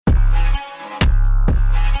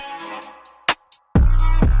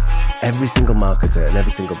every single marketer and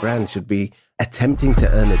every single brand should be attempting to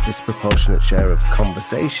earn a disproportionate share of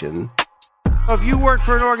conversation. If you work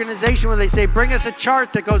for an organization where they say, bring us a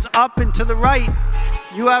chart that goes up and to the right,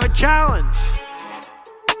 you have a challenge.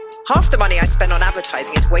 Half the money I spend on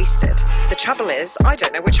advertising is wasted. The trouble is, I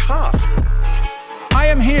don't know which half. I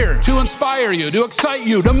am here to inspire you, to excite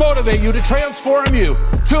you, to motivate you, to transform you,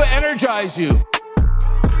 to energize you.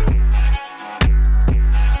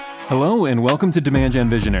 Hello and welcome to Demand Gen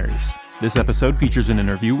Visionaries. This episode features an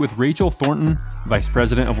interview with Rachel Thornton, Vice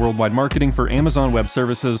President of Worldwide Marketing for Amazon Web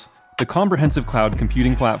Services, the comprehensive cloud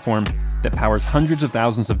computing platform that powers hundreds of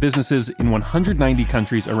thousands of businesses in 190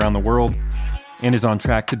 countries around the world, and is on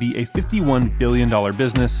track to be a $51 billion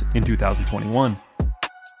business in 2021.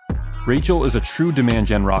 Rachel is a true Demand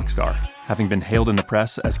Gen rockstar, having been hailed in the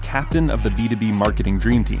press as captain of the B2B marketing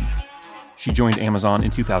dream team. She joined Amazon in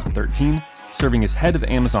 2013, serving as head of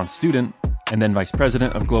Amazon Student and then vice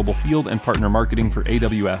president of global field and partner marketing for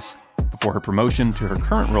AWS before her promotion to her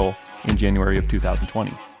current role in January of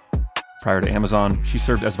 2020. Prior to Amazon, she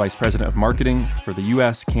served as vice president of marketing for the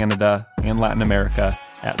US, Canada, and Latin America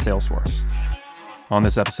at Salesforce. On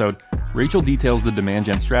this episode, Rachel details the Demand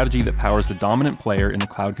Gen strategy that powers the dominant player in the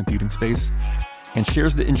cloud computing space and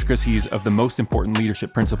shares the intricacies of the most important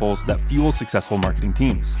leadership principles that fuel successful marketing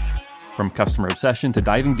teams, from customer obsession to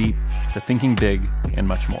diving deep to thinking big and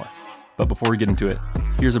much more. But before we get into it,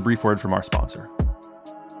 here's a brief word from our sponsor.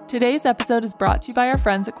 Today's episode is brought to you by our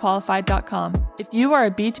friends at Qualified.com. If you are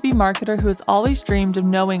a B2B marketer who has always dreamed of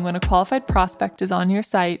knowing when a qualified prospect is on your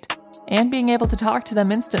site and being able to talk to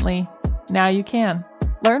them instantly, now you can.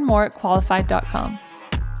 Learn more at Qualified.com.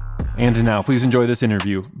 And now, please enjoy this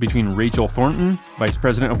interview between Rachel Thornton, Vice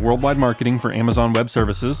President of Worldwide Marketing for Amazon Web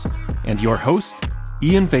Services, and your host,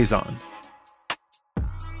 Ian Faison.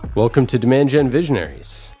 Welcome to Demand Gen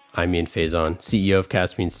Visionaries. I'm Ian Faison, CEO of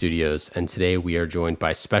Caspian Studios, and today we are joined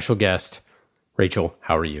by special guest, Rachel.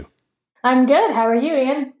 How are you? I'm good. How are you,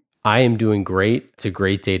 Ian? I am doing great. It's a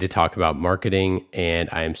great day to talk about marketing, and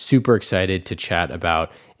I am super excited to chat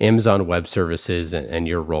about Amazon Web Services and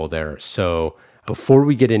your role there. So before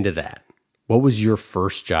we get into that, what was your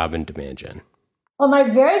first job in Demand Gen? Well, my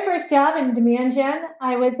very first job in Demand Gen,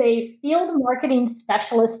 I was a field marketing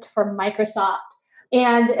specialist for Microsoft.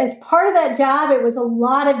 And as part of that job, it was a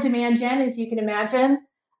lot of Demand Gen, as you can imagine,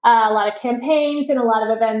 a lot of campaigns and a lot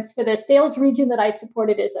of events for the sales region that I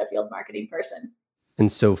supported as a field marketing person. And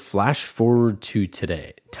so flash forward to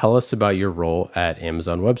today. Tell us about your role at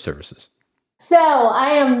Amazon Web Services. So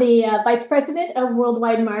I am the Vice President of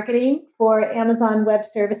Worldwide Marketing for Amazon Web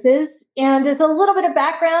Services. And as a little bit of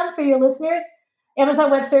background for your listeners, Amazon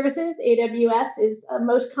Web Services, AWS, is a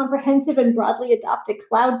most comprehensive and broadly adopted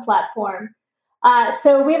cloud platform.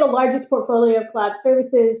 So we have the largest portfolio of cloud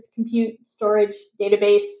services, compute, storage,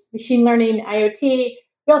 database, machine learning, IoT.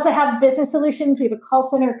 We also have business solutions. We have a call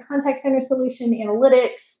center, contact center solution,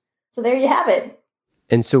 analytics. So there you have it.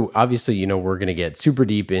 And so obviously, we're going to get super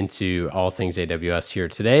deep into all things AWS here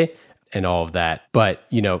today and all of that. But,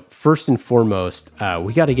 first and foremost,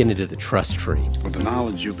 we got to get into the trust tree. With the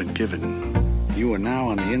knowledge you've been given, you are now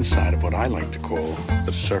on the inside of what I like to call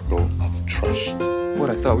the circle of trust. What,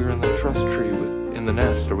 I thought we were in the trust tree in the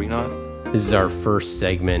nest, are we not? This is our first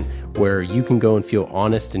segment where you can go and feel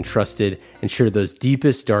honest and trusted and share those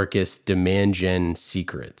deepest, darkest Demand Gen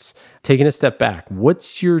secrets. Taking a step back,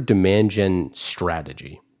 what's your Demand Gen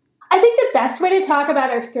strategy? I think the best way to talk about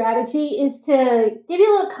our strategy is to give you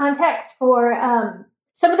a little context for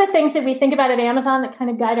some of the things that we think about at Amazon that kind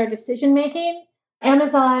of guide our decision making.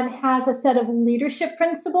 Amazon has a set of leadership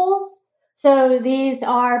principles. So these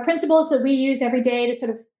are principles that we use every day to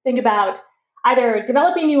sort of think about either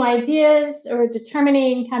developing new ideas or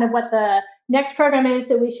determining kind of what the next program is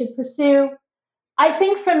that we should pursue. I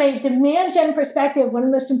think from a Demand Gen perspective, one of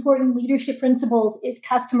the most important leadership principles is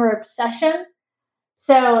customer obsession.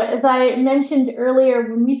 So as I mentioned earlier,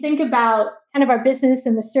 when we think about kind of our business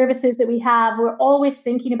and the services that we have, we're always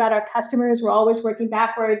thinking about our customers. We're always working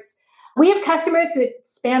backwards. We have customers that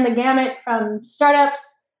span the gamut from startups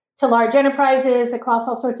to large enterprises across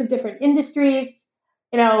all sorts of different industries.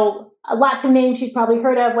 Lots of names you've probably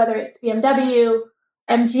heard of, whether it's BMW,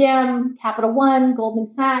 MGM, Capital One, Goldman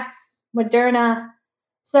Sachs, Moderna.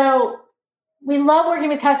 So we love working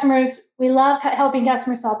with customers. We love helping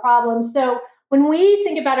customers solve problems. So when we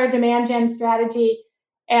think about our Demand Gen strategy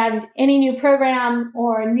and any new program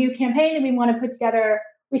or new campaign that we want to put together,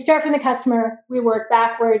 we start from the customer, we work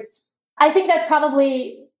backwards. I think that's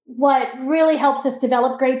probably what really helps us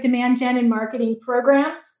develop great Demand Gen and marketing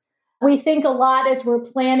programs. We think a lot as we're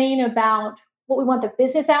planning about what we want the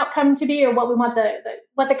business outcome to be, or what we want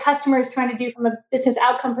what the customer is trying to do from a business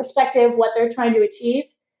outcome perspective, what they're trying to achieve.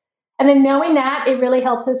 And then knowing that, it really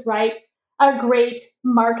helps us write a great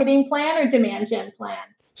marketing plan or demand gen plan.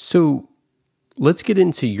 So let's get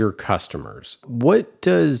into your customers. What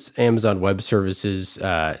does Amazon Web Services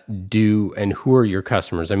do, and who are your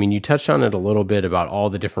customers? I mean, you touched on it a little bit about all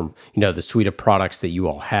the different, the suite of products that you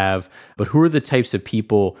all have, but who are the types of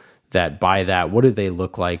people that buy that? What do they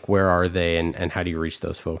look like? Where are they? And how do you reach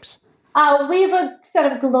those folks? We have a set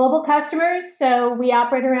of global customers. So we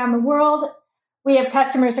operate around the world. We have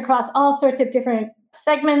customers across all sorts of different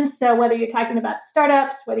segments. So whether you're talking about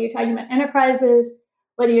startups, whether you're talking about enterprises,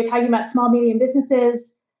 whether you're talking about small, medium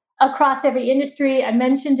businesses, across every industry. I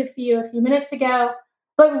mentioned a few minutes ago.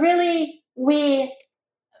 But really,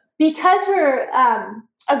 because we're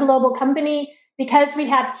a global company, because we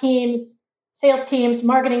have teams, sales teams,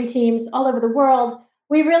 marketing teams all over the world,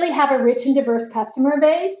 we really have a rich and diverse customer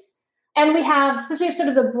base. And since we have sort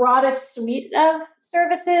of the broadest suite of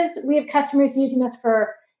services, we have customers using us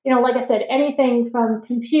for, like I said, anything from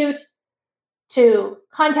compute to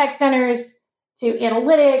contact centers, to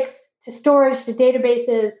analytics, to storage, to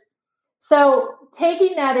databases. So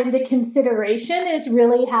taking that into consideration is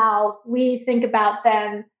really how we think about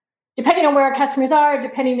then, depending on where our customers are,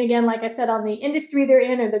 depending, again, like I said, on the industry they're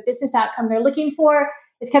in or the business outcome they're looking for,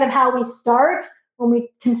 is kind of how we start when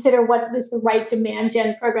we consider what is the right demand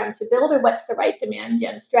gen program to build, or what's the right demand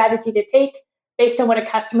gen strategy to take based on what a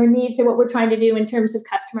customer needs or what we're trying to do in terms of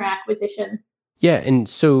customer acquisition. Yeah. And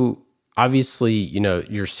so obviously,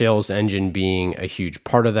 your sales engine being a huge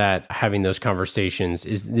part of that, having those conversations,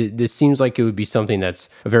 this seems like it would be something that's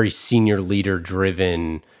a very senior leader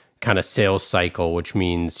driven kind of sales cycle, which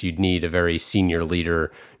means you'd need a very senior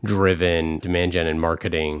leader driven demand gen and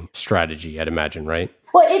marketing strategy, I'd imagine, right?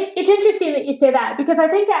 Well, it's interesting that you say that, because I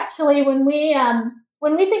think actually when we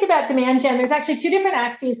think about demand gen, there's actually two different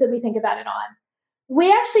axes that we think about it on.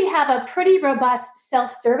 We actually have a pretty robust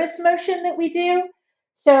self-service motion that we do.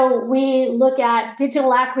 So we look at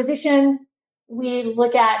digital acquisition, we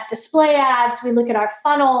look at display ads, we look at our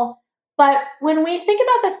funnel. But when we think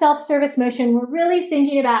about the self-service motion, we're really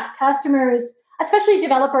thinking about customers, especially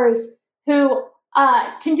developers, who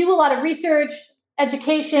can do a lot of research,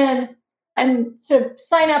 education, and sort of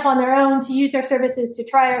sign up on their own to use our services, to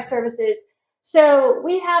try our services. So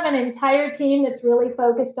we have an entire team that's really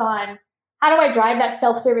focused on, how do I drive that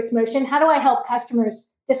self-service motion? How do I help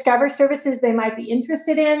customers discover services they might be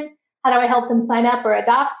interested in? How do I help them sign up or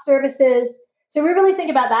adopt services? So we really think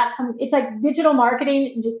about that it's like digital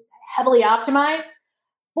marketing and just heavily optimized.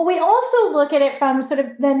 But we also look at it from sort of,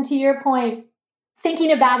 then to your point,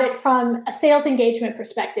 thinking about it from a sales engagement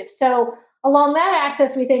perspective. So along that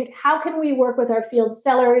axis, we think, how can we work with our field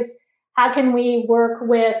sellers? How can we work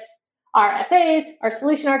with our SAs, our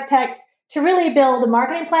solution architects, to really build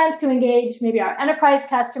marketing plans to engage maybe our enterprise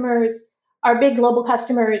customers, our big global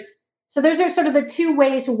customers? So those are sort of the two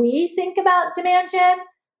ways we think about demand gen.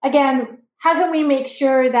 Again, how can we make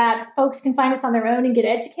sure that folks can find us on their own and get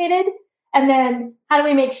educated? And then how do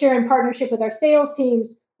we make sure, in partnership with our sales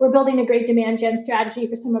teams, we're building a great demand gen strategy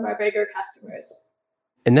for some of our bigger customers?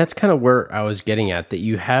 And that's kind of where I was getting at, that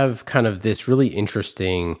you have kind of this really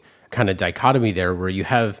interesting kind of dichotomy there, where you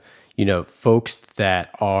have, folks that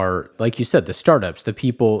are, like you said, the startups, the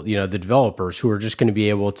people, the developers who are just going to be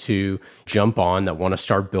able to jump on, that want to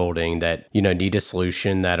start building, that, need a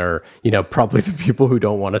solution, that are, probably the people who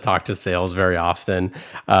don't want to talk to sales very often,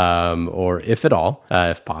 or if at all,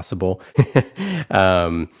 if possible,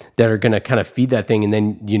 that are going to kind of feed that thing. And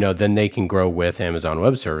then, then they can grow with Amazon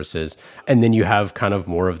Web Services. And then you have kind of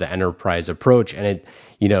more of the enterprise approach. And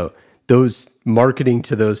it, those marketing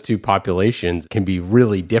to those two populations can be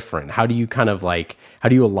really different. How do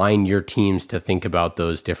you align your teams to think about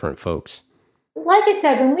those different folks? Like I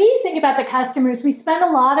said, when we think about the customers, we spend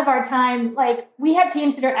a lot of our time, we have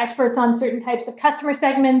teams that are experts on certain types of customer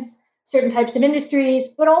segments, certain types of industries,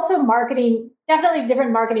 but also marketing, definitely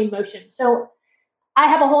different marketing motions. So I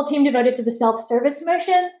have a whole team devoted to the self-service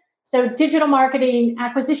motion. So digital marketing,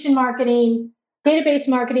 acquisition marketing, database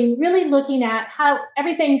marketing, really looking at how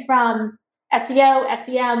everything from SEO,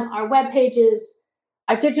 SEM, our web pages,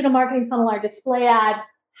 our digital marketing funnel, our display ads,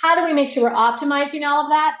 how do we make sure we're optimizing all of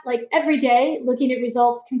that? Every day, looking at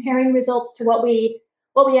results, comparing results to what we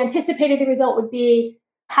anticipated the result would be,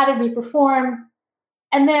 how did we perform?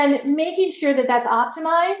 And then making sure that that's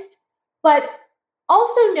optimized, but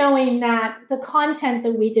also knowing that the content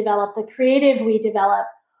that we develop, the creative we develop,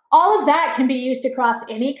 all of that can be used across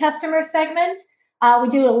any customer segment. We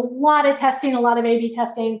do a lot of testing, a lot of A/B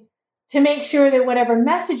testing, to make sure that whatever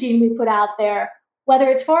messaging we put out there whether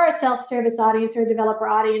it's for our self-service audience or developer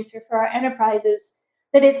audience or for our enterprises,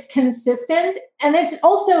 that it's consistent and it's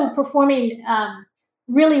also performing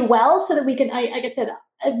really well so that we can, like I said,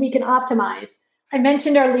 we can optimize. I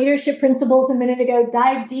mentioned our leadership principles a minute ago.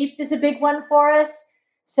 Dive deep is a big one for us.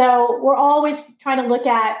 So we're always trying to look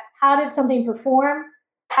at how did something perform?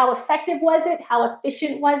 How effective was it? How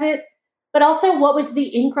efficient was it? But also what was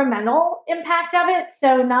the incremental impact of it?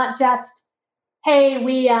 So not just, hey,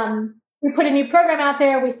 we put a new program out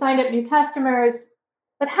there, we signed up new customers,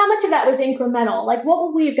 but how much of that was incremental? Like what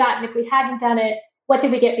would we have gotten if we hadn't done it? What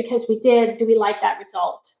did we get because we did? Do we like that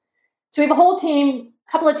result? So we have a whole team,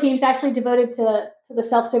 a couple of teams actually devoted to the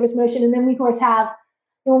self-service motion. And then we, of course, have,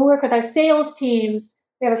 when we work with our sales teams,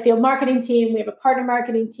 we have a field marketing team, we have a partner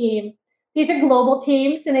marketing team. These are global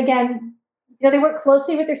teams. And again, they work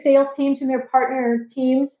closely with their sales teams and their partner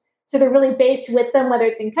teams. So they're really based with them, whether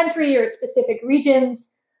it's in country or specific regions,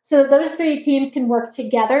 so that those three teams can work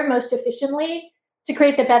together most efficiently to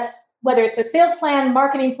create the best, whether it's a sales plan,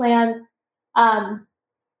 marketing plan,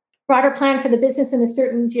 broader plan for the business in a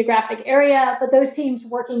certain geographic area, but those teams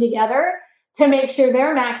working together to make sure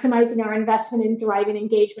they're maximizing our investment in driving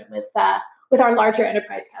engagement with our larger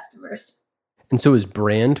enterprise customers. And so is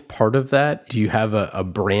brand part of that? Do you have a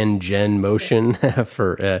brand gen motion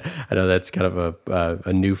for, I know that's kind of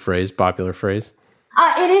a new phrase, popular phrase.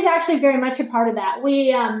 It is actually very much a part of that.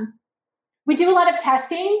 We do a lot of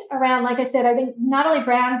testing around, like I said, I think not only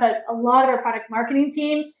brand, but a lot of our product marketing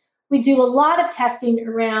teams. We do a lot of testing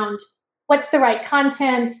around what's the right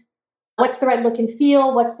content, what's the right look and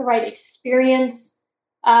feel, what's the right experience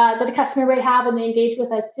that a customer may have when they engage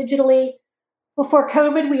with us digitally. Before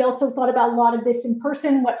COVID, we also thought about a lot of this in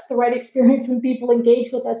person. What's the right experience when people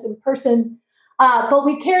engage with us in person? But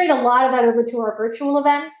we carried a lot of that over to our virtual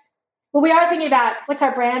events. But we are thinking about what's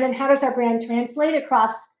our brand and how does our brand translate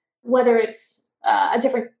across whether it's a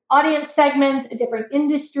different audience segment, a different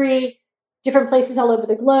industry, different places all over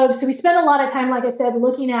the globe. So we spend a lot of time, like I said,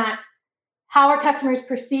 looking at how are customers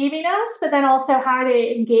perceiving us, but then also how are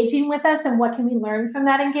they engaging with us and what can we learn from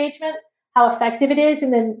that engagement, how effective it is,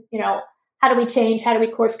 and then, how do we change? How do we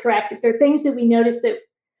course correct? If there are things that we notice that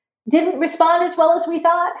didn't respond as well as we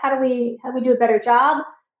thought, how do we do a better job?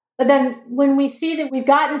 But then when we see that we've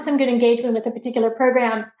gotten some good engagement with a particular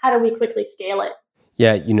program, how do we quickly scale it?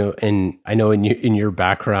 Yeah, and I know in your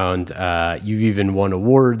background, you've even won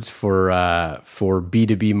awards for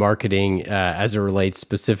B2B marketing as it relates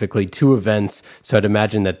specifically to events. So I'd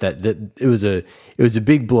imagine that it was a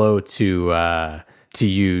big blow to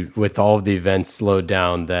you with all of the events slowed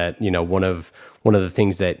down. That one of the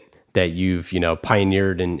things that you've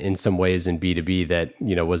pioneered in some ways in B2B that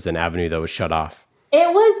was an avenue that was shut off.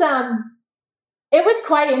 It was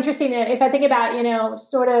quite interesting. If I think about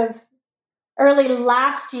sort of early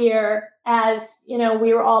last year, as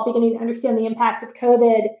we were all beginning to understand the impact of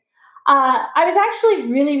COVID, I was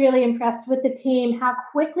actually really, really impressed with the team, how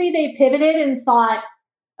quickly they pivoted and thought,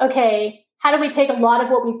 okay, how do we take a lot of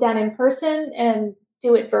what we've done in person and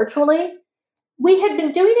do it virtually? We had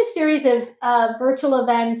been doing a series of virtual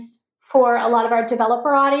events for a lot of our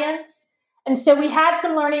developer audience. And so we had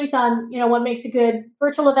some learnings on, what makes a good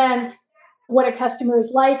virtual event, what do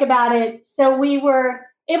customers like about it. So we were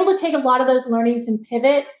able to take a lot of those learnings and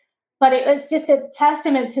pivot, but it was just a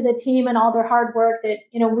testament to the team and all their hard work that,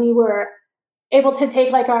 we were able to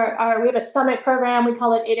take we have a summit program, we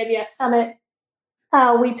call it AWS Summit.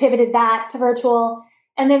 We pivoted that to virtual.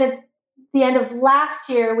 And then at the end of last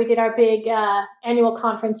year, we did our big annual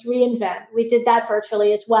conference reInvent. We did that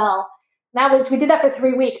virtually as well. We did that for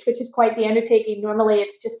 3 weeks, which is quite the undertaking. Normally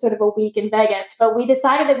it's just sort of a week in Vegas, but we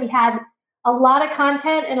decided that we had a lot of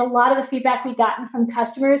content, and a lot of the feedback we'd gotten from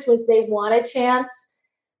customers was they want a chance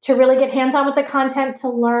to really get hands-on with the content, to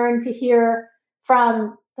learn, to hear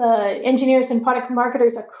from the engineers and product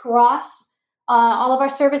marketers across all of our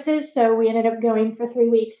services. So we ended up going for 3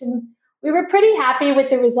 weeks, and we were pretty happy with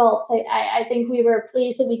the results. I think we were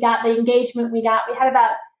pleased that we got the engagement we got. We had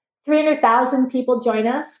about 300,000 people join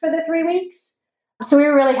us for the 3 weeks. So we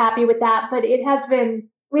were really happy with that. But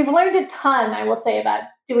we've learned a ton, I will say, about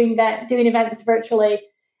doing events virtually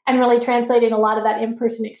and really translating a lot of that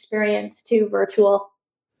in-person experience to virtual.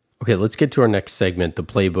 Okay, let's get to our next segment, the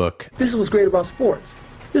playbook. This is what's great about sports.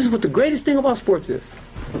 This is what the greatest thing about sports is.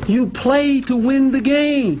 You play to win the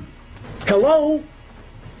game. Hello?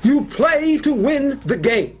 You play to win the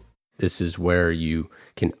game. This is where you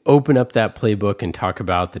can open up that playbook and talk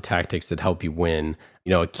about the tactics that help you win.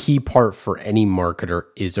 A key part for any marketer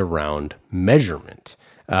is around measurement.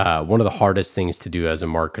 One of the hardest things to do as a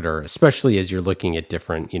marketer, especially as you're looking at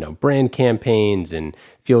different, brand campaigns and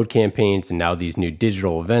field campaigns, and now these new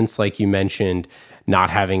digital events, like you mentioned, not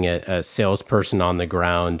having a salesperson on the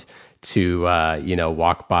ground to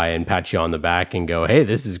walk by and pat you on the back and go, hey,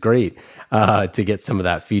 this is great, to get some of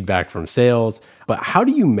that feedback from sales. But how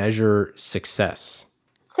do you measure success?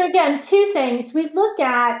 So again, two things. We look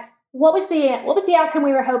at what was the outcome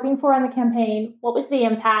we were hoping for on the campaign, what was the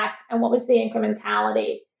impact, and what was the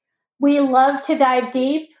incrementality. We love to dive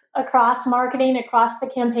deep across marketing, across the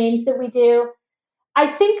campaigns that we do. I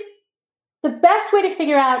think the best way to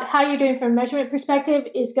figure out how you're doing from a measurement perspective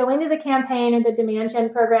is go into the campaign or the demand gen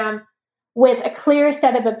program with a clear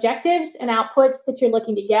set of objectives and outputs that you're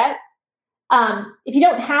looking to get. If you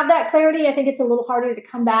don't have that clarity, I think it's a little harder to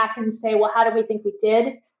come back and say, well, how do we think we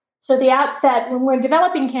did? So the outset, when we're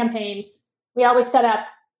developing campaigns, we always set up,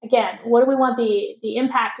 again, what do we want the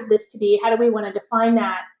impact of this to be? How do we want to define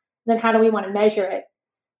that? And then how do we want to measure it?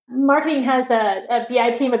 Marketing has a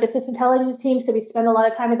BI team, a business intelligence team. So we spend a lot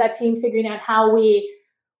of time with that team figuring out how we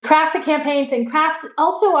craft the campaigns and craft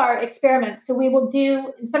also our experiments. So we will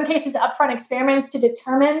do, in some cases, upfront experiments to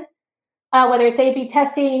determine whether it's A/B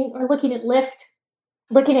testing or looking at lift,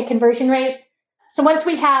 looking at conversion rate. So once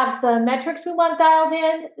we have the metrics we want dialed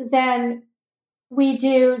in, then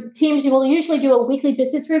teams will usually do a weekly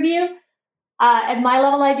business review. At my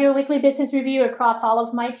level, I do a weekly business review across all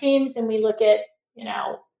of my teams, and we look at,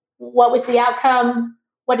 what was the outcome?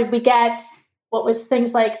 What did we get? What was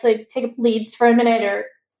things like, so take leads for a minute, or,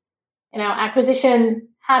 acquisition.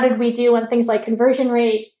 How did we do on things like conversion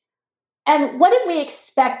rate? And what did we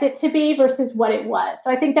expect it to be versus what it was?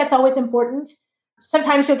 So I think that's always important.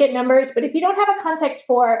 Sometimes you'll get numbers, but if you don't have a context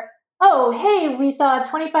for, oh, hey, we saw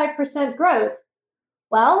 25% growth.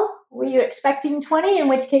 Well, were you expecting 20, in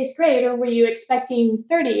which case great, or were you expecting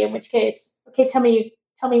 30, in which case, okay, tell me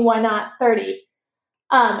why not 30,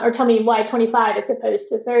 or tell me why 25 as opposed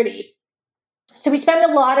to 30. So we spend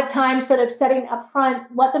a lot of time sort of setting up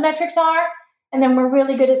front what the metrics are, and then we're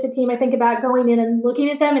really good as a team, I think, about going in and looking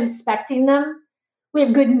at them, inspecting them. We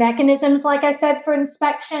have good mechanisms, like I said, for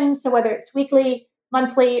inspection. So whether it's weekly,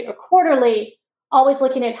 monthly, or quarterly, always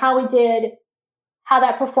looking at how we did, how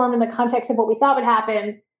that performed in the context of what we thought would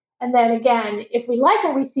happen. And then again, if we like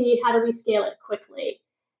what we see, how do we scale it quickly?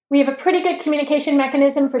 We have a pretty good communication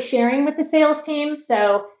mechanism for sharing with the sales team.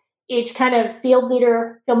 So each kind of field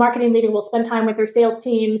marketing leader will spend time with their sales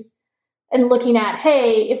teams and looking at,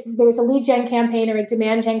 hey, if there's a lead gen campaign or a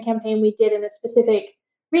demand gen campaign we did in a specific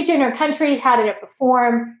region or country, how did it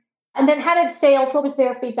perform? And then how did sales, what was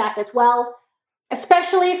their feedback as well?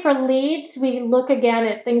 Especially for leads, we look again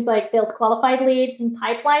at things like sales qualified leads and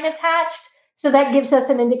pipeline attached. So that gives us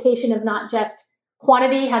an indication of not just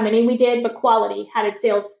quantity, how many we did, but quality. How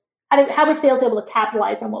was sales able to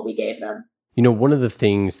capitalize on what we gave them? One of the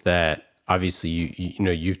things that obviously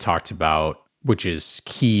you've talked about, which is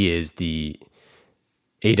key, is the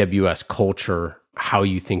AWS culture. How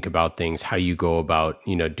you think about things, how you go about,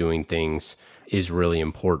 doing things is really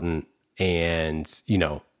important, and,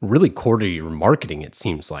 really core to your marketing, it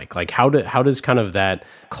seems like. Like how does kind of that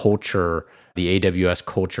culture, the AWS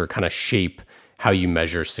culture, kind of shape how you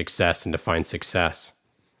measure success and define success?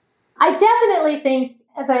 I definitely think,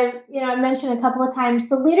 as I mentioned a couple of times,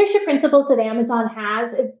 the leadership principles that Amazon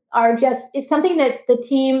has is something that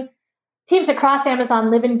the teams across Amazon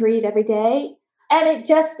live and breathe every day. And it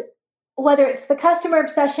just, whether it's the customer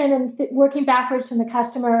obsession and working backwards from the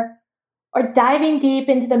customer, or diving deep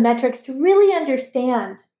into the metrics to really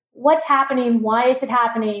understand what's happening, why is it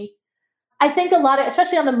happening. I think a lot of,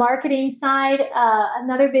 especially on the marketing side,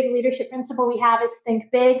 another big leadership principle we have is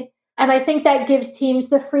think big. And I think that gives teams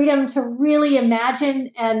the freedom to really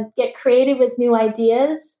imagine and get creative with new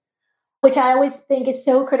ideas, which I always think is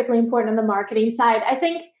so critically important on the marketing side. I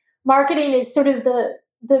think marketing is sort of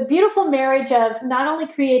the beautiful marriage of not only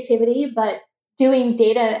creativity, but doing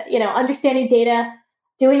data, understanding data,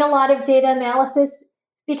 doing a lot of data analysis,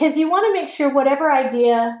 because you want to make sure whatever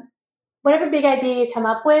big idea you come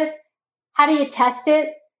up with, how do you test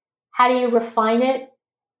it? How do you refine it?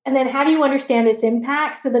 And then how do you understand its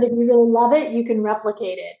impact so that if you really love it, you can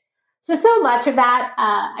replicate it? So much of that,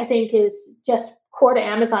 I think, is just core to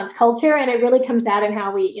Amazon's culture. And it really comes out in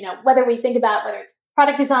how we, whether it's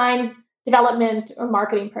product design, development, or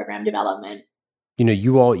marketing program development.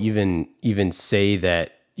 You all even say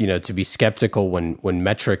that, to be skeptical when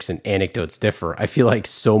metrics and anecdotes differ. I feel like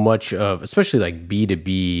so much of, especially like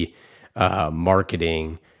B2B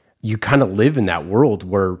marketing, you kind of live in that world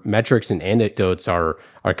where metrics and anecdotes are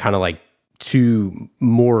kind of like two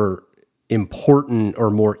more important or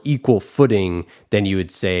more equal footing than you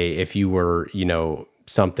would say if you were,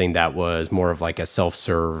 something that was more of like a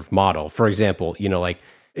self-serve model. For example, like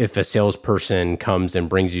if a salesperson comes and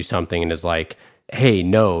brings you something and is like, hey,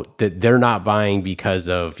 no, that they're not buying because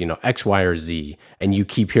of, X, Y, or Z. And you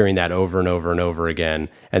keep hearing that over and over and over again,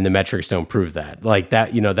 and the metrics don't prove that. Like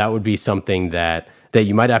that, that would be something that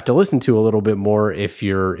you might have to listen to a little bit more if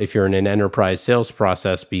you're in an enterprise sales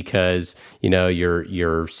process, because,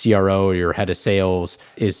 your CRO or your head of sales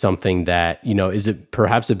is something that, is it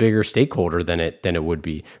perhaps a bigger stakeholder than it would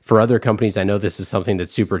be. For other companies, I know this is something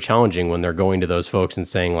that's super challenging when they're going to those folks and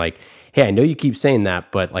saying like, hey, I know you keep saying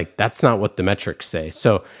that, but like, that's not what the metrics say.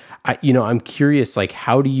 So I'm curious, like,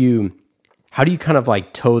 how do you kind of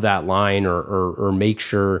like toe that line or make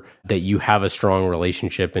sure that you have a strong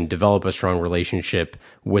relationship and develop a strong relationship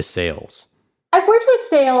with sales? I've worked with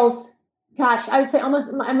sales, gosh, I would say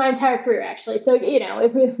almost my entire career, actually. So,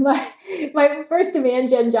 if my first demand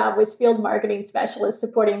gen job was field marketing specialist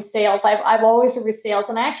supporting sales, I've always worked with sales,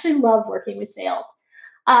 and I actually love working with sales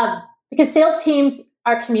because sales teams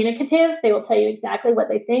are communicative. They will tell you exactly what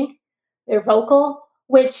they think. They're vocal,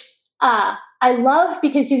 which I love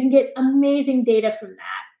because you can get amazing data from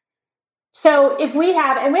that. So if we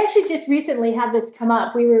have, and we actually just recently had this come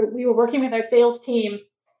up, we were working with our sales team,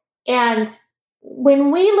 and when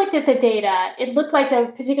we looked at the data, it looked like a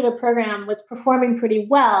particular program was performing pretty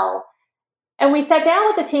well. And we sat down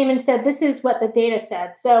with the team and said, this is what the data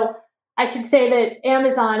said. So I should say that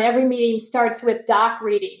Amazon, every meeting starts with doc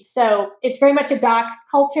reading. So it's very much a doc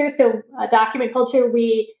culture. So a document culture,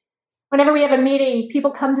 whenever we have a meeting, people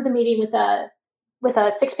come to the meeting with a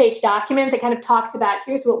 6-page document that kind of talks about,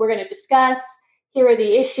 here's what we're going to discuss, here are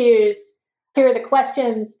the issues, here are the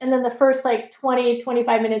questions. And then the first 20,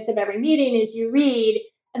 25 minutes of every meeting is you read,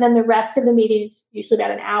 and then the rest of the meeting, usually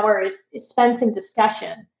about an hour, is spent in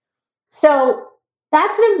discussion. So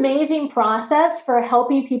that's an amazing process for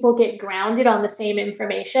helping people get grounded on the same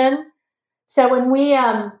information. So when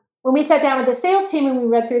we sat down with the sales team and we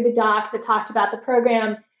read through the doc that talked about the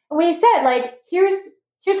program, and we said,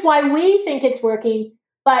 here's why we think it's working,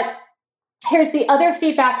 but here's the other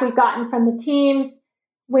feedback we've gotten from the teams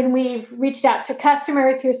when we've reached out to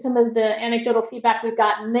customers. Here's some of the anecdotal feedback we've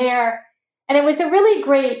gotten there. And it was a really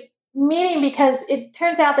great meeting because it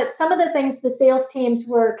turns out that some of the things the sales teams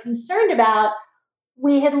were concerned about,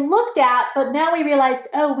 we had looked at, but now we realized,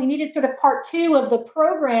 we needed sort of part 2 of the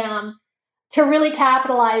program to really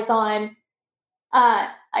capitalize on,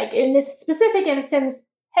 in this specific instance,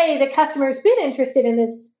 hey, the customer's been interested in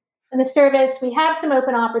the service. We have some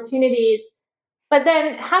open opportunities, but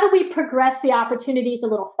then how do we progress the opportunities a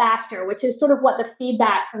little faster, which is sort of what the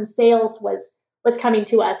feedback from sales was coming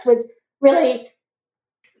to us, was really,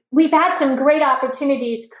 we've had some great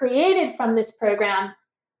opportunities created from this program,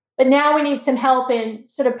 but now we need some help in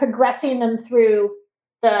sort of progressing them through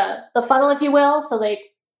the funnel, if you will. So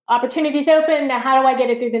opportunities open, now how do I get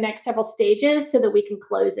it through the next several stages so that we can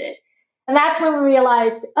close it? And that's when we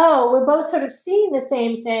realized, we're both sort of seeing the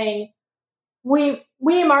same thing. We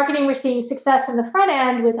in marketing were seeing success in the front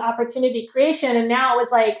end with opportunity creation. And now it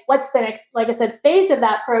was what's the next, like I said, phase of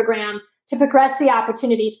that program to progress the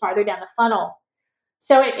opportunities farther down the funnel?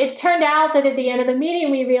 So it turned out that at the end of the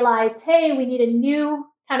meeting, we realized, hey, we need a new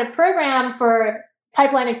kind of program for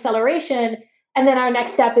pipeline acceleration. And then our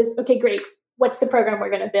next step is, okay, great. What's the program we're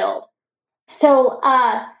going to build? So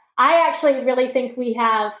I actually really think we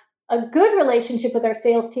have a good relationship with our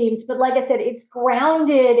sales teams, but like I said, it's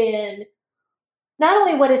grounded in not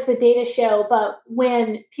only what does the data show, but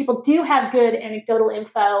when people do have good anecdotal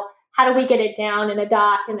info, how do we get it down in a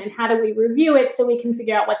doc, and then how do we review it so we can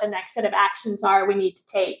figure out what the next set of actions are we need to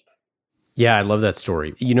take? Yeah, I love that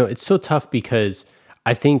story. It's so tough because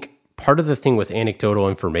I think part of the thing with anecdotal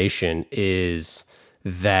information is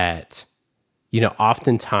that,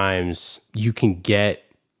 oftentimes you can get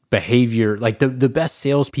behavior, like the best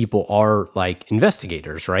salespeople are like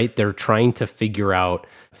investigators, right? They're trying to figure out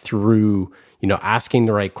through, asking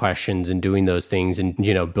the right questions and doing those things and,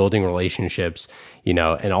 building relationships, and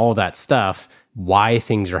all of that stuff, why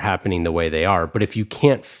things are happening the way they are. But if you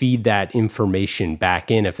can't feed that information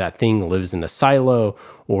back in, if that thing lives in a silo,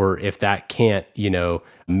 or if that can't,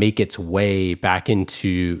 make its way back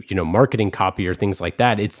into, marketing copy or things like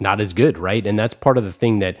that, it's not as good, right? And that's part of the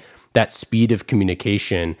thing that speed of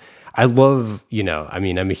communication. I love,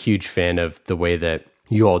 I'm a huge fan of the way that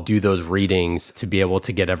you all do those readings to be able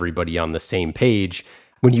to get everybody on the same page.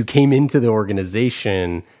 When you came into the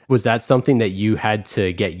organization, was that something that you had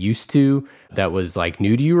to get used to that was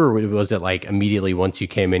new to you? Or was it immediately once you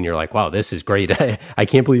came in, you're like, wow, this is great. I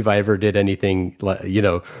can't believe I ever did anything,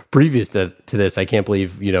 previous to this. I can't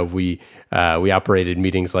believe, we operated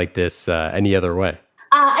meetings like this any other way.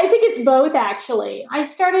 I think it's both, actually. I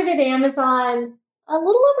started at Amazon a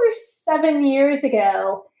little over 7 years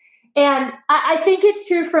ago. And I think it's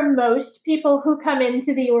true for most people who come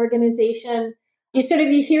into the organization.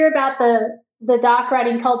 You hear about the doc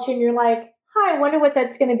writing culture and you're like, I wonder what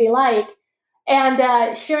that's going to be like.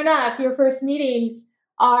 And sure enough, your first meetings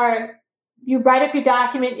are you write up your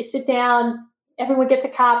document, you sit down, everyone gets a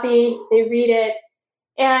copy, they read it.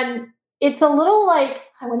 And it's a little like,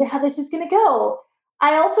 I wonder how this is going to go.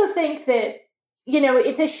 I also think that,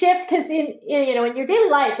 it's a shift because in your daily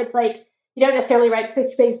life, it's like you don't necessarily write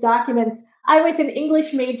 6-page documents. I was an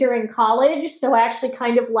English major in college, so I actually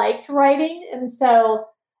kind of liked writing. And so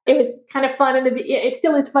it was kind of fun. It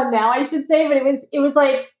still is fun now, I should say, but it was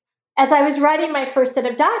like, as I was writing my first set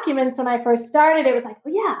of documents when I first started, it was like,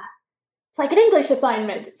 well, yeah, it's like an English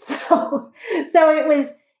assignment. So it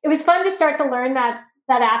was fun to start to learn that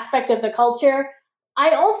aspect of the culture.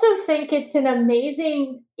 I also think it's an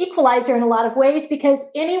amazing equalizer in a lot of ways because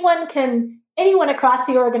anyone across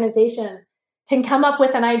the organization can come up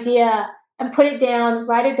with an idea and put it down,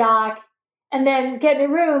 write a doc, and then get in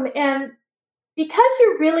a room. And because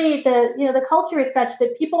you're really the culture is such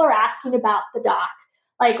that people are asking about the doc,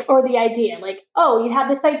 or the idea, oh, you have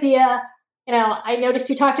this idea, I noticed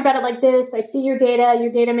you talked about it like this. I see your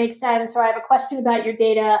data makes sense, or I have a question about your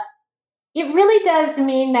data. It really does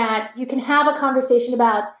mean that you can have a conversation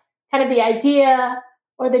about kind of the idea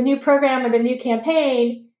or the new program or the new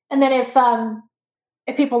campaign. And then if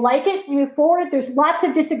people like it, you move forward. There's lots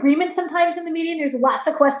of disagreement sometimes in the meeting. There's lots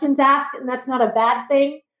of questions asked, and that's not a bad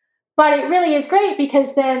thing. But it really is great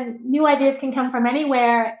because then new ideas can come from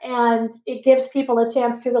anywhere, and it gives people a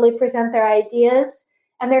chance to really present their ideas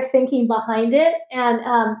and their thinking behind it. And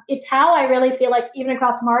it's how I really feel like even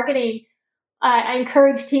across marketing, I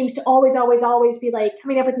encourage teams to always, always, always be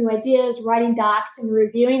coming up with new ideas, writing docs, and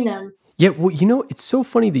reviewing them. Yeah, well, it's so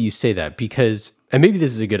funny that you say that because, and maybe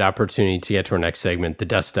this is a good opportunity to get to our next segment, the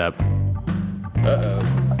dust up.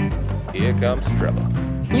 Uh-oh, here comes trouble.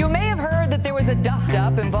 You may have heard that there was a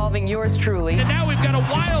dust-up involving yours truly. And now we've got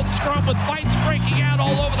a wild scrum with fights breaking out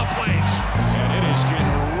all over the place. And it is getting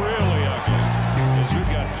really ugly as we've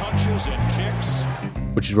got punches and kicks.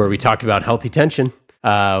 Which is where we talk about healthy tension,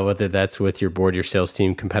 whether that's with your board, your sales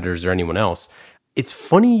team, competitors, or anyone else. It's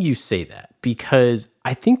funny you say that because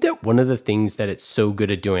I think that one of the things that it's so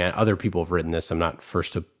good at doing, other people have written this, I'm not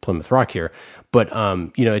first to Plymouth Rock here, but it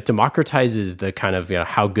democratizes the kind of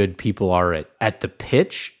how good people are at the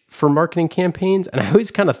pitch for marketing campaigns. And I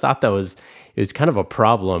always kind of thought it was kind of a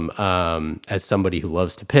problem as somebody who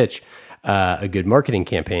loves to pitch a good marketing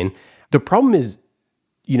campaign. The problem is,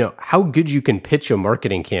 how good you can pitch a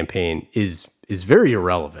marketing campaign is very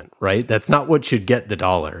irrelevant, right? That's not what should get the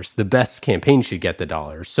dollars. The best campaign should get the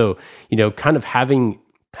dollars. So, kind of having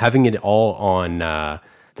it all on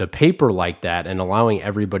the paper like that and allowing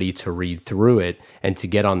everybody to read through it and to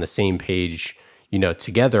get on the same page,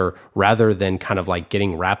 together, rather than kind of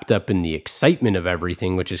getting wrapped up in the excitement of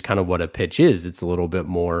everything, which is kind of what a pitch is. It's a little bit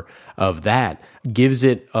more of that, gives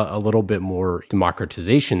it a little bit more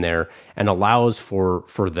democratization there and allows for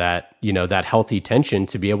that, that healthy tension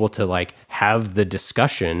to be able to have the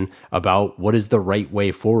discussion about what is the right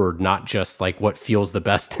way forward, not just what feels the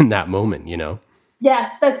best in that moment,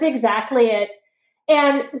 Yes, that's exactly it.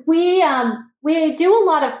 And we do a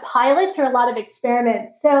lot of pilots or a lot of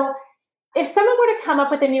experiments. So if someone were to come up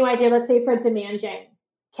with a new idea, let's say for a demand gen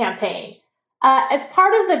campaign, as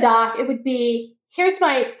part of the doc, it would be, here's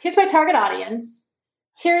my target audience.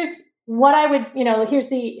 Here's what I would, here's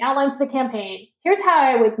the outlines of the campaign. Here's how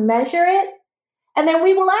I would measure it. And then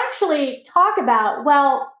we will actually talk about,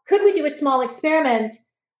 well, could we do a small experiment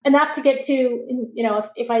enough to get to,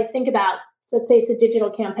 if I think about, so let's say it's a digital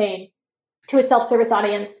campaign to a self-service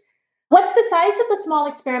audience. What's the size of the small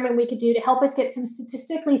experiment we could do to help us get some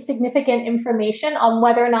statistically significant information on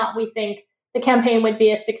whether or not we think the campaign would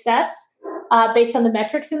be a success based on the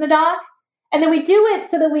metrics in the doc? And then we do it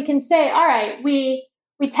so that we can say, all right, we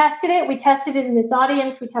tested it. We tested it in this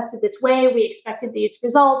audience. We tested this way. We expected these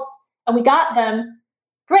results and we got them.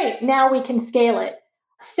 Great. Now we can scale it.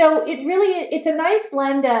 So it's a nice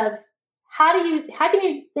blend of how can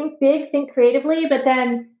you think big, think creatively, but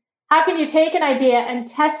then how can you take an idea and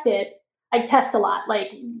test it? I test a lot.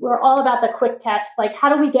 We're all about the quick tests. How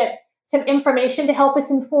do we get some information to help us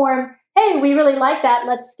inform, hey, we really like that,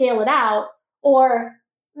 let's scale it out. Or,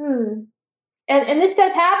 and this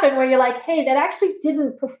does happen where you're like, hey, that actually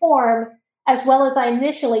didn't perform as well as I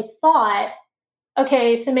initially thought.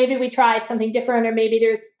 Okay, so maybe we try something different, or maybe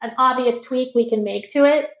there's an obvious tweak we can make to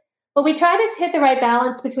it. But we try to hit the right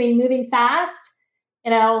balance between moving fast,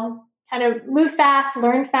 kind of move fast,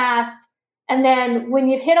 learn fast. And then when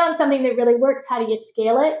you've hit on something that really works, how do you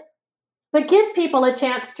scale it? but give people a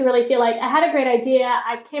chance to really feel like I had a great idea.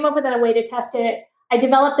 I came up with a way to test it. I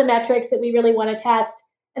developed the metrics that we really want to test,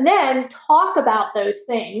 and then talk about those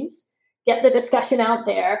things, get the discussion out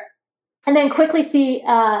there, and then quickly see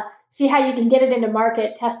how you can get it into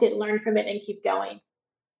market, test it, learn from it, and keep going.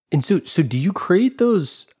 And so do you create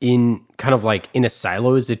those in kind of like in a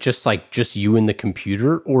silo? Is it just you and the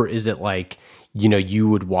computer, or is it like, you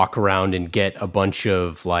would walk around and get a bunch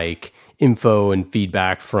of like info and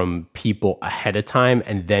feedback from people ahead of time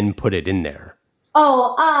and then put it in there?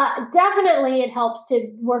 Oh, definitely it helps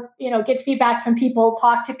to work, get feedback from people,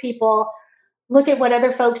 talk to people, look at what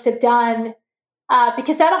other folks have done,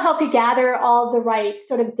 because that'll help you gather all the right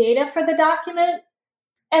sort of data for the document.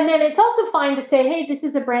 And then it's also fine to say, hey, this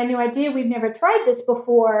is a brand new idea. We've never tried this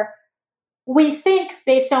before. We think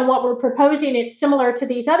based on what we're proposing, it's similar to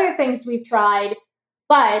these other things we've tried,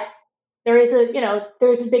 but there's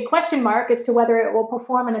a big question mark as to whether it will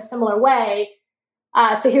perform in a similar way.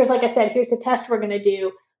 So here's the test we're going to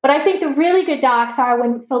do. But I think the really good docs are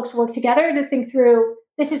when folks work together to think through,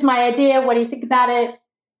 this is my idea. What do you think about it?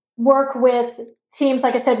 Work with teams.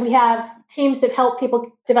 Like I said, we have teams that help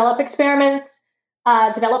people develop experiments,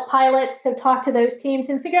 develop pilots. So talk to those teams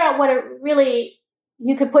and figure out what it really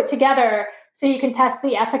you could put together so you can test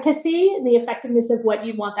the efficacy, the effectiveness of what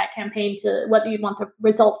you want that campaign to, what you want the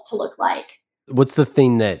results to look like. What's the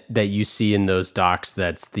thing that you see in those docs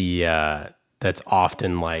that's that's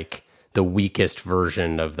often like the weakest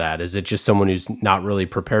version of that? Is it just someone who's not really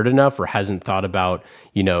prepared enough or hasn't thought about,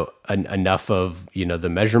 enough of, the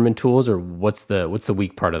measurement tools, or what's the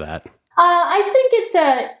weak part of that? I think it's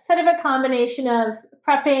a sort of a combination of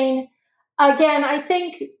prepping. Again, I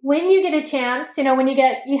think when you get a chance, normally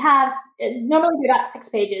you're about 6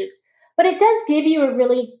 pages, but it does give you a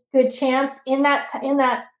really good chance in that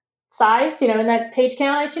size, in that page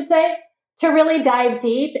count, I should say, to really dive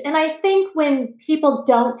deep. And I think when people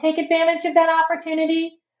don't take advantage of that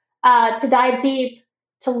opportunity to dive deep,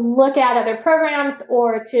 to look at other programs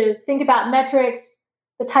or to think about metrics,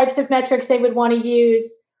 the types of metrics they would want to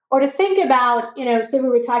use, or to think about, say we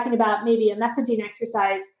were talking about maybe a messaging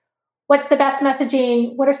exercise. What's the best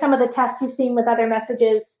messaging? What are some of the tests you've seen with other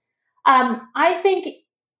messages? I think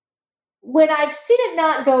when I've seen it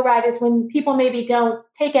not go right is when people maybe don't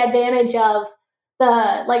take advantage of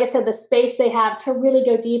the space they have to really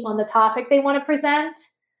go deep on the topic they want to present.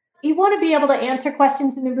 You want to be able to answer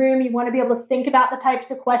questions in the room. You want to be able to think about the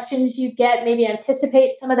types of questions you get, maybe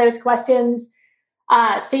anticipate some of those questions,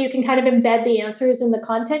 so you can kind of embed the answers in the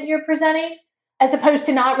content you're presenting, as opposed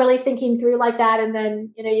to not really thinking through like that. And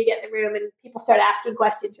then, you get in the room and people start asking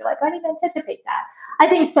questions. You're like, I didn't anticipate that. I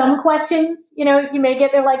think some questions, you may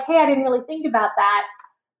get, they're like, hey, I didn't really think about that.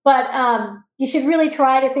 But you should really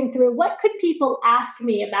try to think through, what could people ask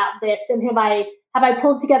me about this? And have I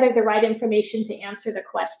pulled together the right information to answer the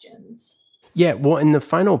questions? Yeah, well, and the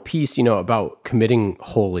final piece, about committing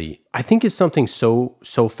wholly, I think is something so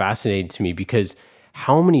fascinating to me, because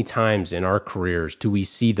how many times in our careers do we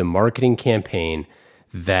see the marketing campaign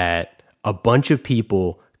that a bunch of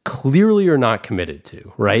people clearly are not committed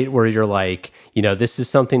to, right? Where you're like, this is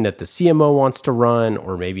something that the CMO wants to run,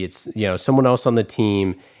 or maybe it's, someone else on the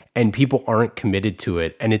team, and people aren't committed to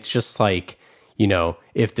it. And it's just like,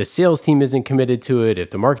 if the sales team isn't committed to it,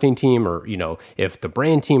 if the marketing team, or, if the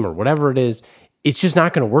brand team or whatever it is, it's just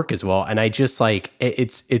not going to work as well. And I just like,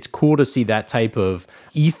 it's cool to see that type of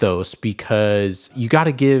ethos, because you got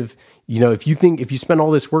to give, if you spend all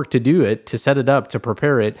this work to do it, to set it up, to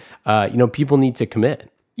prepare it, people need to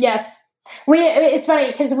commit. Yes. It's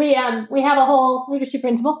funny because we have a whole leadership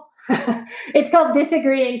principle. It's called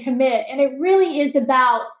disagree and commit. And it really is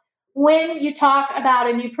about when you talk about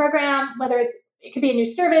a new program, whether it could be a new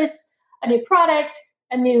service, a new product,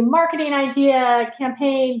 a new marketing idea,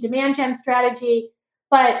 campaign, demand gen strategy,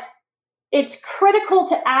 but it's critical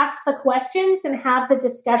to ask the questions and have the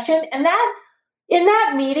discussion. And that in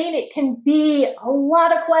that meeting, it can be a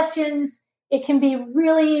lot of questions. It can be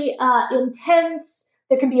really intense.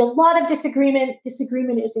 There can be a lot of disagreement.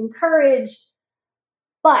 Disagreement is encouraged.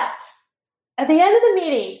 But at the end of the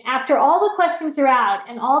meeting, after all the questions are out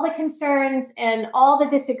and all the concerns and all the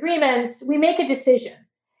disagreements, we make a decision.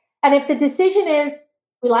 And if the decision is,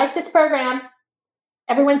 we like this program,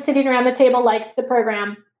 everyone sitting around the table likes the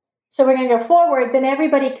program, so we're going to go forward, then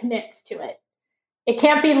everybody commits to it. It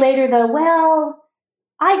can't be later though, well,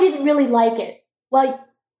 I didn't really like it. Well,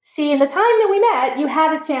 see, in the time that we met, you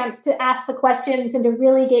had a chance to ask the questions and to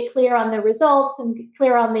really get clear on the results and get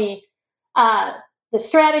clear on the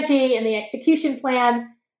strategy and the execution plan.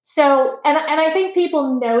 So, and I think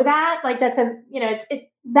people know that, like that's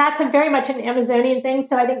that's a very much an Amazonian thing.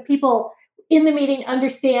 So I think people, in the meeting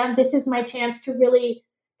understand this is my chance to really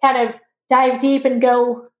kind of dive deep and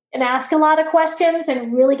go and ask a lot of questions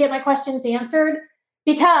and really get my questions answered.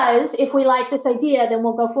 Because if we like this idea, then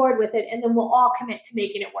we'll go forward with it, and then we'll all commit to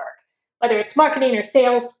making it work. Whether it's marketing or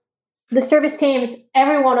sales, the service teams,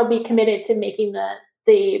 everyone will be committed to making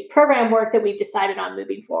the program work that we've decided on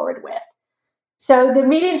moving forward with. So the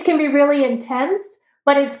meetings can be really intense,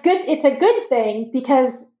 but it's good. It's a good thing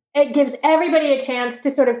because it gives everybody a chance to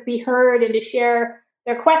sort of be heard and to share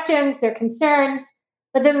their questions, their concerns.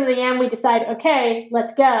 But then in the end, we decide, okay,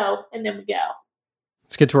 let's go, and then we go.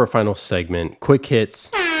 Let's get to our final segment, quick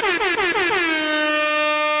hits.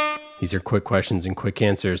 These are quick questions and quick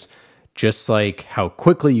answers, just like how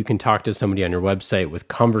quickly you can talk to somebody on your website with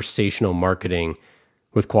conversational marketing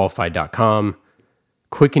with Qualified.com.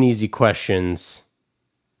 Quick and easy questions,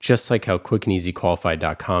 just like how quick and easy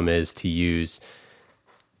Qualified.com is to use.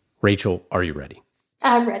 Rachel, are you ready?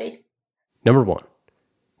 I'm ready. Number one,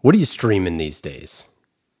 what are you streaming these days?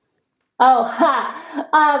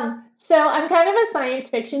 So I'm kind of a science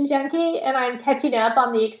fiction junkie, and I'm catching up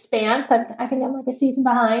on The Expanse. I think I'm like a season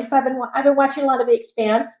behind, so I've been watching a lot of The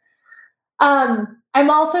Expanse. I'm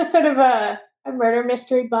also sort of a murder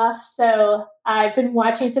mystery buff, so I've been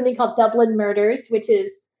watching something called Dublin Murders, which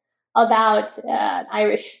is about an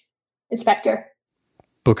Irish inspector.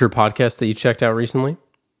 Book or podcast that you checked out recently?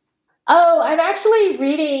 Oh, I'm actually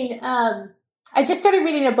reading. I just started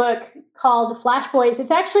reading a book called Flash Boys. It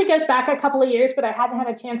actually goes back a couple of years, but I hadn't had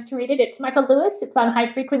a chance to read it. It's Michael Lewis. It's on high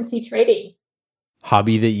frequency trading.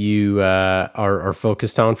 Hobby that you are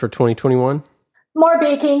focused on for 2021? More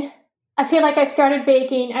baking. I feel like I started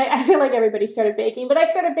baking. I feel like everybody started baking, but I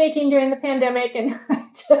started baking during the pandemic, and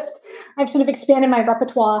I've sort of expanded my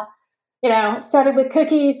repertoire. It started with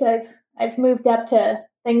cookies. I've moved up to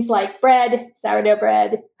things like bread, sourdough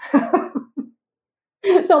bread.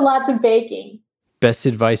 So lots of baking. Best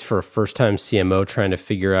advice for a first-time CMO trying to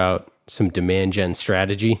figure out some demand gen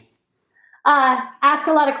strategy? Ask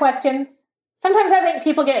a lot of questions. Sometimes I think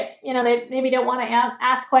people get, they maybe don't want to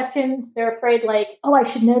ask questions. They're afraid like, oh, I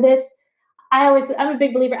should know this. I'm a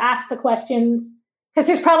big believer, ask the questions. Because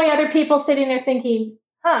there's probably other people sitting there thinking,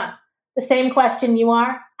 the same question you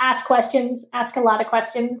are. Ask questions, ask a lot of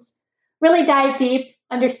questions. Really dive deep,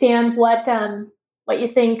 understand what you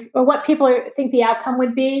think or what people think the outcome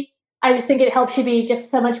would be. I just think it helps you be just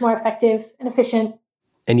so much more effective and efficient.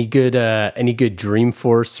 Any good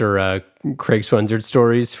Dreamforce or Craig Swenzard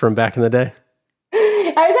stories from back in the day?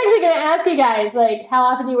 I was actually going to ask you guys, like, how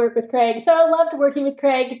often you work with Craig. So I loved working with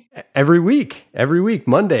Craig. Every week,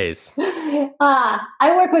 Mondays.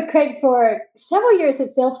 I worked with Craig for several years at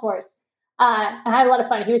Salesforce. I had a lot of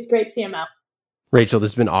fun. He was a great CMO. Rachel,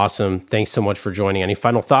 this has been awesome. Thanks so much for joining. Any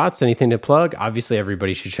final thoughts? Anything to plug? Obviously,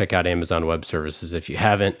 everybody should check out Amazon Web Services if you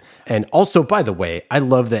haven't. And also, by the way, I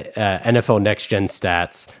love the NFL Next Gen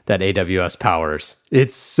stats that AWS powers.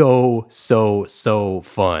 It's so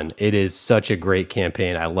fun. It is such a great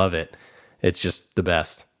campaign. I love it. It's just the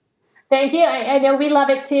best. Thank you. I know we love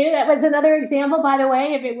it too. That was another example, by the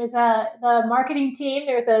way. If it was the marketing team,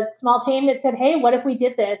 there's a small team that said, hey, what if we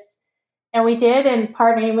did this? And we did, and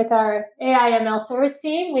partnering with our AI ML service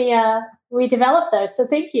team, we developed those. So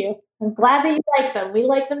thank you. I'm glad that you like them. We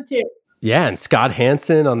like them too. Yeah, and Scott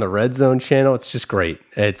Hansen on the Red Zone channel. It's just great.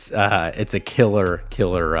 It's a killer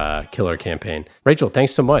campaign. Rachel,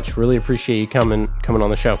 thanks so much. Really appreciate you coming on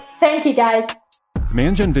the show. Thank you, guys.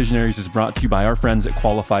 Demand Gen Visionaries is brought to you by our friends at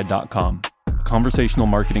Qualified.com, a conversational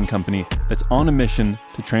marketing company that's on a mission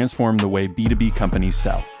to transform the way B2B companies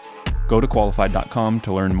sell. Go to Qualified.com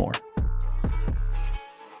to learn more.